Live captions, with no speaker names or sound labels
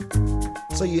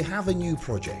So you have a new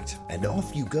project, and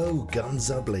off you go, guns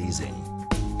are blazing.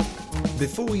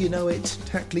 Before you know it,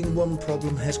 tackling one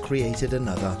problem has created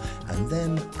another, and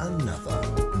then another.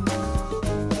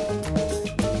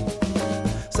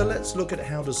 So let's look at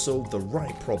how to solve the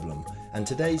right problem, and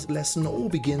today's lesson all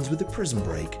begins with a prison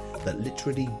break that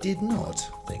literally did not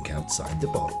think outside the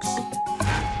box.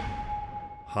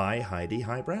 Hi Heidi,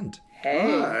 hi Brent.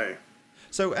 Hey. Hi.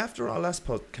 So after our last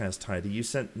podcast, Heidi, you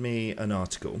sent me an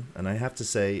article, and I have to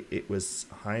say it was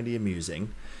highly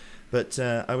amusing, but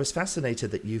I was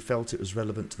fascinated that you felt it was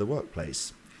relevant to the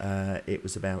workplace. It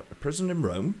was about a prison in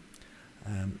Rome,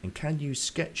 and can you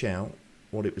sketch out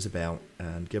what it was about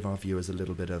and give our viewers a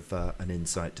little bit of an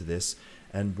insight to this,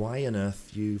 and why on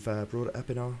earth you've brought it up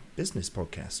in our business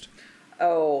podcast?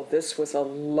 Oh, this was a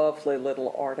lovely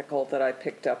little article that I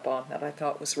picked up on that I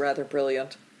thought was rather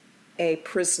brilliant. A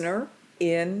prisoner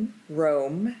in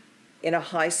Rome, in a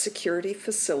high-security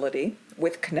facility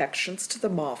with connections to the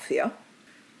mafia,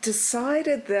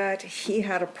 decided that he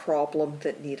had a problem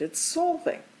that needed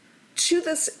solving. To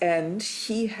this end,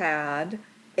 he had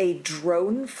a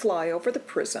drone fly over the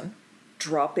prison,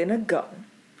 drop in a gun.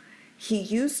 He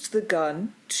used the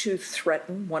gun to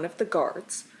threaten one of the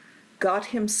guards, got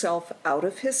himself out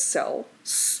of his cell,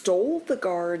 stole the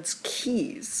guard's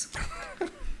keys,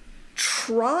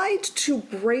 tried to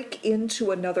break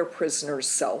into another prisoner's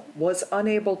cell, was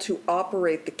unable to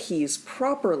operate the keys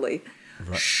properly,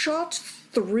 shot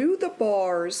through the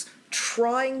bars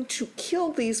trying to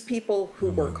kill these people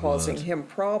who were causing him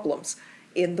problems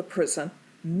in the prison,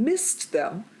 missed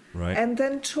them, and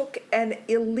then took an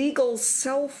illegal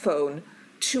cell phone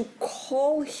to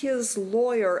call his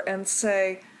lawyer and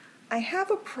say, I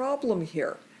have a problem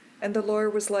here. And the lawyer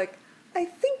was like, I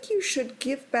think you should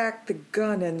give back the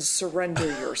gun and surrender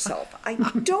yourself. I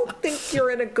don't think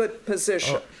you're in a good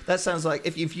position. Oh, that sounds like,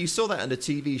 if you saw that on a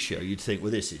TV show, you'd think,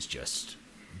 well, this is just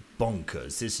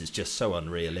bonkers. This is just so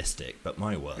unrealistic, but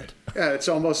my word. Yeah, it's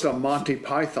almost a Monty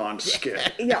Python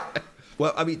skit. Yeah.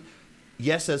 Well, I mean,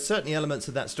 yes, there's certainly elements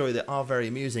of that story that are very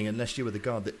amusing, unless you were the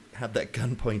guard that had that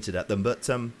gun pointed at them. But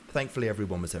thankfully,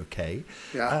 everyone was okay.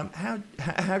 Yeah.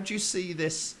 How do you see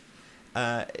this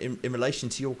in relation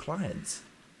to your clients?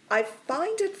 I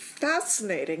find it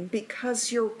fascinating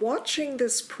because you're watching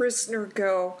this prisoner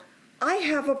go, I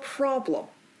have a problem.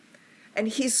 And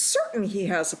he's certain he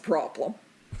has a problem.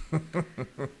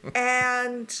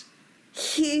 And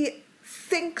he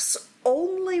thinks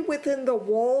only within the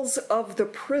walls of the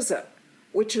prison,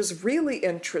 which is really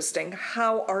interesting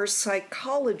how our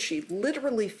psychology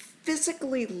literally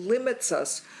physically limits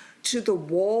us to the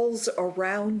walls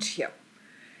around him.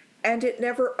 And it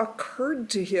never occurred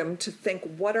to him to think,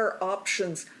 what are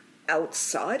options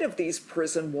outside of these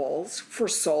prison walls for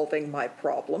solving my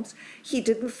problems? He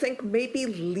didn't think maybe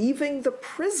leaving the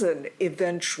prison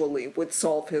eventually would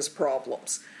solve his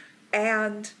problems.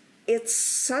 And it's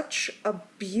such a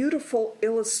beautiful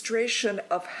illustration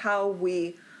of how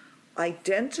we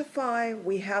identify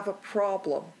we have a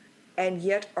problem and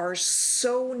yet are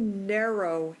so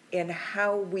narrow in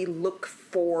how we look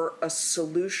for a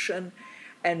solution,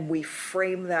 and we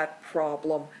frame that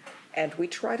problem and we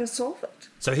try to solve it.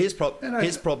 So his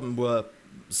problem were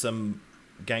some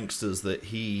gangsters that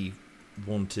he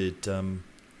wanted to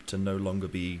no longer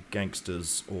be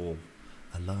gangsters or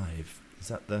alive. Is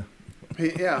that the...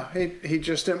 He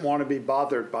just didn't want to be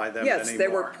bothered by them anymore. Yes, they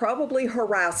were probably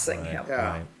harassing him.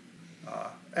 Yeah.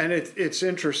 Right. And it's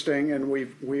interesting, and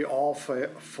we all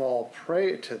fall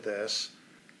prey to this,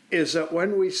 is that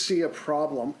when we see a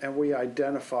problem and we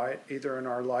identify it either in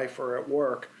our life or at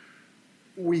work,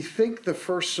 we think the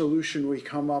first solution we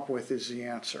come up with is the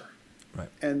answer. Right.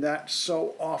 And that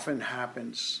so often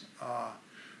happens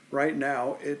right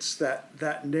now. It's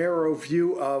that narrow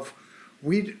view of,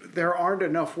 there aren't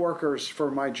enough workers for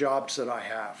my jobs that I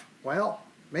have. Well,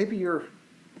 maybe you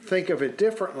think of it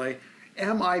differently.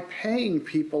 Am I paying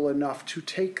people enough to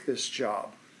take this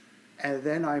job? And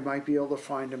then I might be able to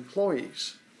find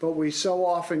employees. But we so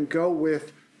often go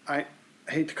with, I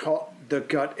hate to call it the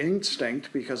gut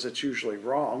instinct because it's usually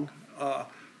wrong,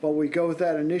 but we go with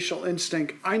that initial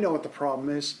instinct. I know what the problem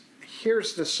is.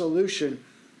 Here's the solution.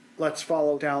 Let's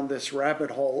follow down this rabbit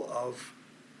hole of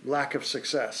lack of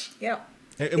success. Yeah.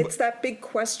 It's that big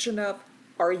question of,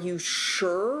 are you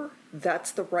sure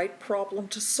that's the right problem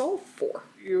to solve for?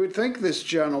 You would think this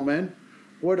gentleman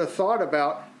would have thought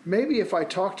about, maybe if I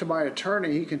talk to my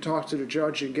attorney, he can talk to the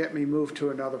judge and get me moved to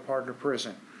another part of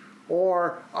prison.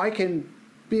 Or I can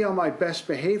be on my best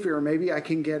behavior, maybe I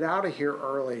can get out of here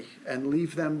early and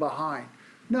leave them behind.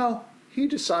 No, he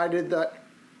decided that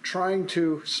trying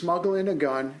to smuggle in a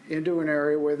gun into an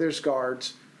area where there's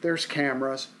guards there's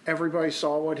cameras, everybody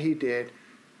saw what he did,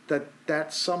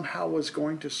 that somehow was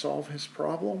going to solve his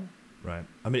problem? Right.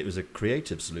 I mean, it was a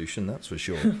creative solution, that's for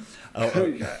sure.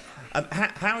 Yeah.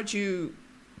 How do you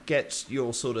get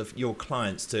your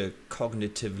clients to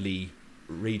cognitively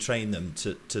retrain them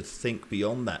to think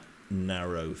beyond that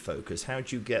narrow focus? How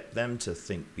do you get them to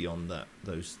think beyond that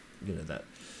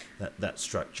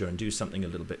structure and do something a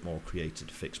little bit more creative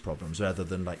to fix problems, rather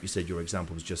than, like you said, your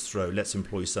example was just let's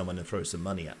employ someone and throw some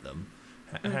money at them?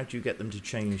 How do you get them to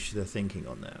change their thinking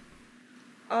on that?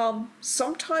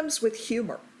 Sometimes with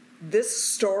humor. This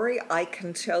story, I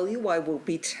can tell you, I will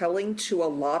be telling to a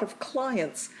lot of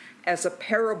clients as a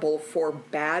parable for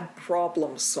bad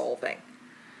problem solving.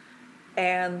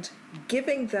 And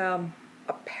giving them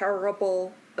a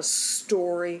parable, a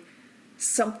story,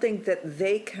 something that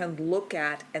they can look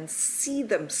at and see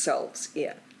themselves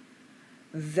in,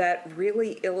 that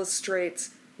really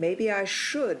illustrates, maybe I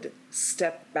should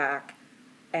step back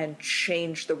and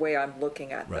change the way I'm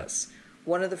looking at this.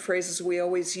 One of the phrases we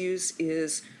always use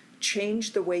is,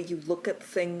 change the way you look at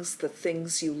things, the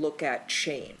things you look at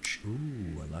change.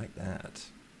 Ooh, I like that.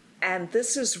 And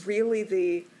this is really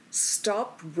the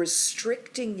stop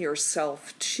restricting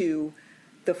yourself to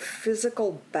the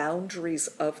physical boundaries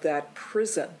of that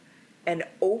prison and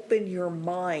open your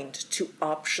mind to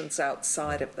options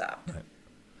outside of that. Right.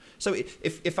 So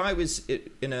if I was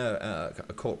in a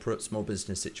corporate small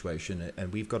business situation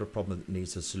and we've got a problem that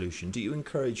needs a solution, do you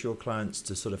encourage your clients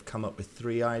to sort of come up with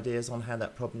 3 ideas on how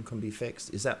that problem can be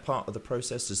fixed? Is that part of the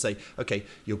process to say, okay,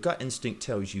 your gut instinct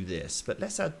tells you this, but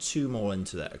let's add 2 more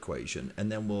into that equation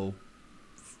and then we'll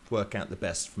work out the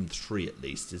best from 3 at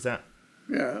least? Is that?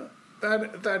 Yeah,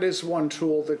 that is one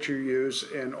tool that you use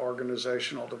in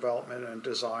organizational development and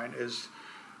design, is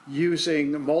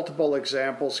using multiple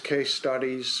examples, case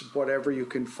studies, whatever you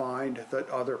can find that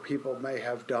other people may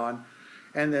have done,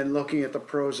 and then looking at the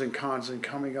pros and cons and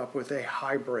coming up with a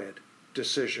hybrid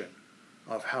decision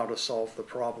of how to solve the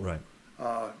problem.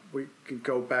 Right. We can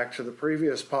go back to the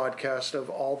previous podcast of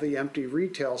all the empty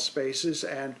retail spaces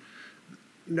and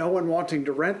no one wanting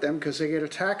to rent them because they get a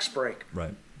tax break.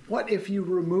 Right. What if you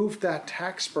removed that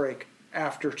tax break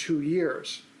after 2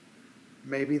 years?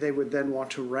 Maybe they would then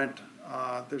want to rent.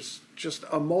 There's just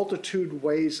a multitude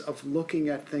ways of looking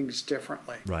at things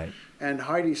differently. Right. And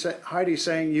Heidi's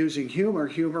saying using humor.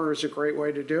 Humor is a great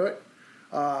way to do it.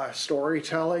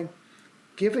 Storytelling,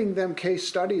 giving them case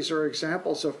studies or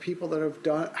examples of people that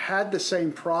have had the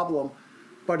same problem,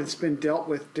 but it's been dealt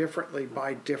with differently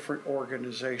by different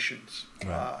organizations.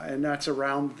 Right. And that's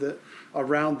around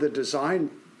the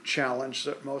design challenge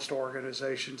that most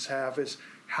organizations have, is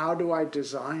how do I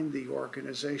design the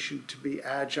organization to be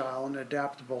agile and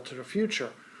adaptable to the future?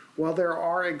 Well, there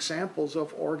are examples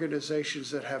of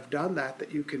organizations that have done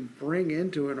that you can bring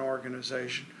into an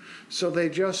organization. So they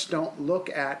just don't look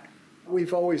at,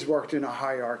 we've always worked in a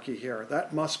hierarchy here.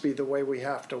 That must be the way we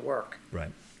have to work.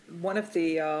 Right. One of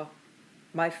the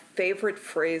my favorite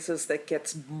phrases that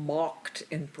gets mocked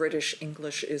in British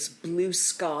English is blue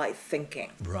sky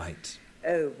thinking. Right.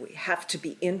 Oh, we have to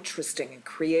be interesting and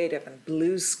creative and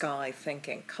blue sky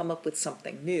thinking, come up with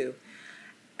something new.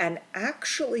 And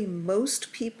actually,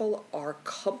 most people are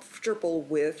comfortable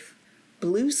with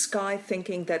blue sky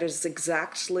thinking that is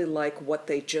exactly like what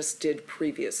they just did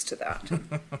previous to that.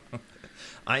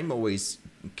 I'm always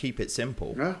keep it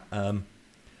simple. Yeah.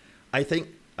 I think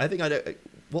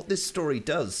what this story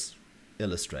does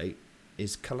illustrate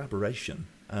is collaboration.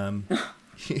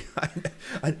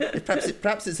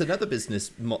 Perhaps it's another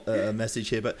business message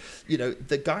here, but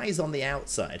the guys on the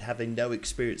outside, having no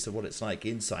experience of what it's like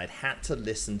inside, had to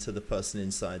listen to the person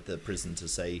inside the prison to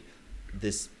say,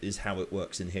 this is how it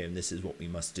works in here and this is what we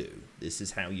must do. This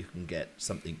is how you can get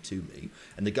something to me.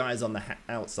 And the guys on the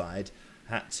outside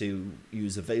had to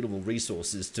use available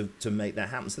resources to make that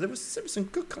happen. So there was some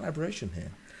good collaboration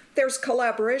here. There's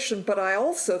collaboration, but I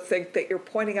also think that you're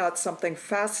pointing out something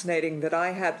fascinating that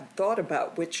I hadn't thought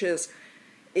about, which is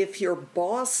if your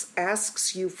boss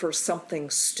asks you for something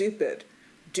stupid,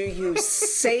 do you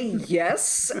say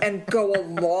yes and go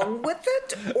along with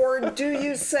it? Or do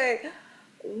you say,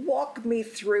 walk me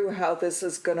through how this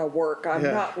is going to work? I'm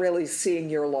not really seeing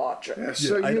your logic. Yeah,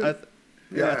 so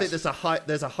I think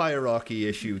there's a hierarchy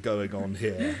issue going on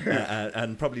here,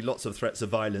 and probably lots of threats of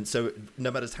violence. So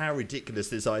no matter how ridiculous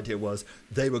this idea was,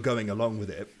 they were going along with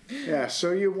it. Yeah,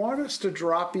 so you want us to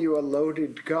drop you a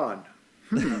loaded gun.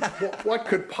 What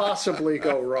could possibly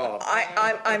go wrong?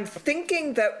 I'm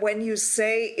thinking that when you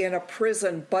say in a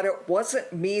prison, but it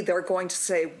wasn't me, they're going to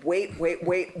say, wait,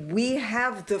 we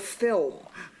have the film.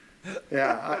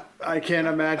 Yeah, I can't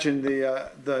imagine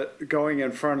the going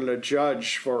in front of the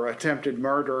judge for attempted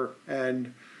murder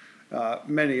and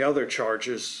many other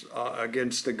charges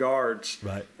against the guards.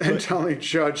 Right. And telling the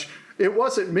judge, it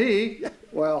wasn't me.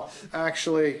 Well,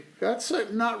 actually, that's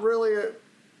not really a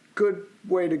good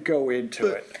way to go into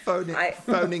it.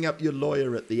 Phoning up your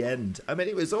lawyer at the end. I mean,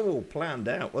 it was all planned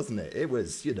out, wasn't it? It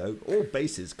was, all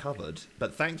bases covered,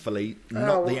 but thankfully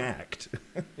not the act.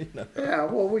 Yeah,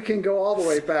 well, we can go all the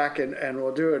way back, and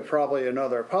we'll do it probably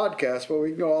another podcast, but we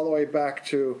can go all the way back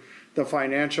to the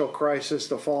financial crisis,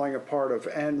 the falling apart of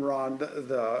Enron,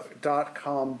 the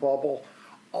dot-com bubble.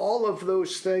 All of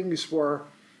those things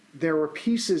there were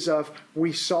pieces of,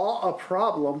 we saw a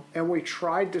problem and we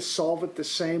tried to solve it the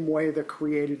same way that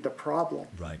created the problem.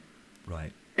 Right.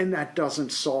 And that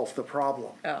doesn't solve the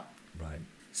problem. Yeah. Right.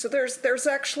 So there's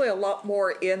actually a lot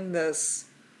more in this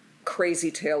crazy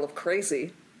tale of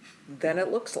crazy than it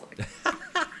looks like.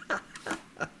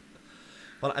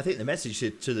 Well, I think the message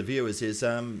to the viewers is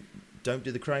don't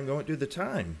do the crime, don't do the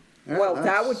time. Yeah, Well,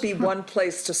 that would be one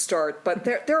place to start, but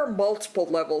there are multiple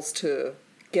levels to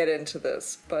get into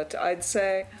this. But I'd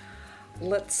say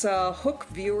let's hook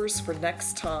viewers for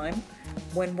next time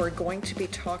when we're going to be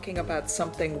talking about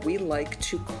something we like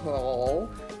to call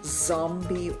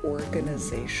zombie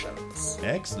organizations.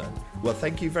 Excellent. Well,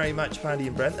 thank you very much, Patty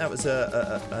and Brent. That was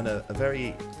a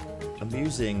very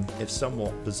amusing, if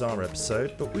somewhat bizarre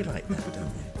episode, but we like that,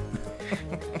 don't we?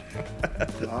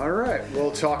 All right,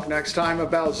 we'll talk next time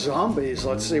about zombies.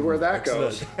 Let's see where that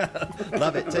goes.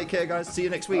 Love it. Take care, guys. See you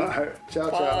next week. All right, ciao,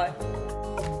 ciao. Bye.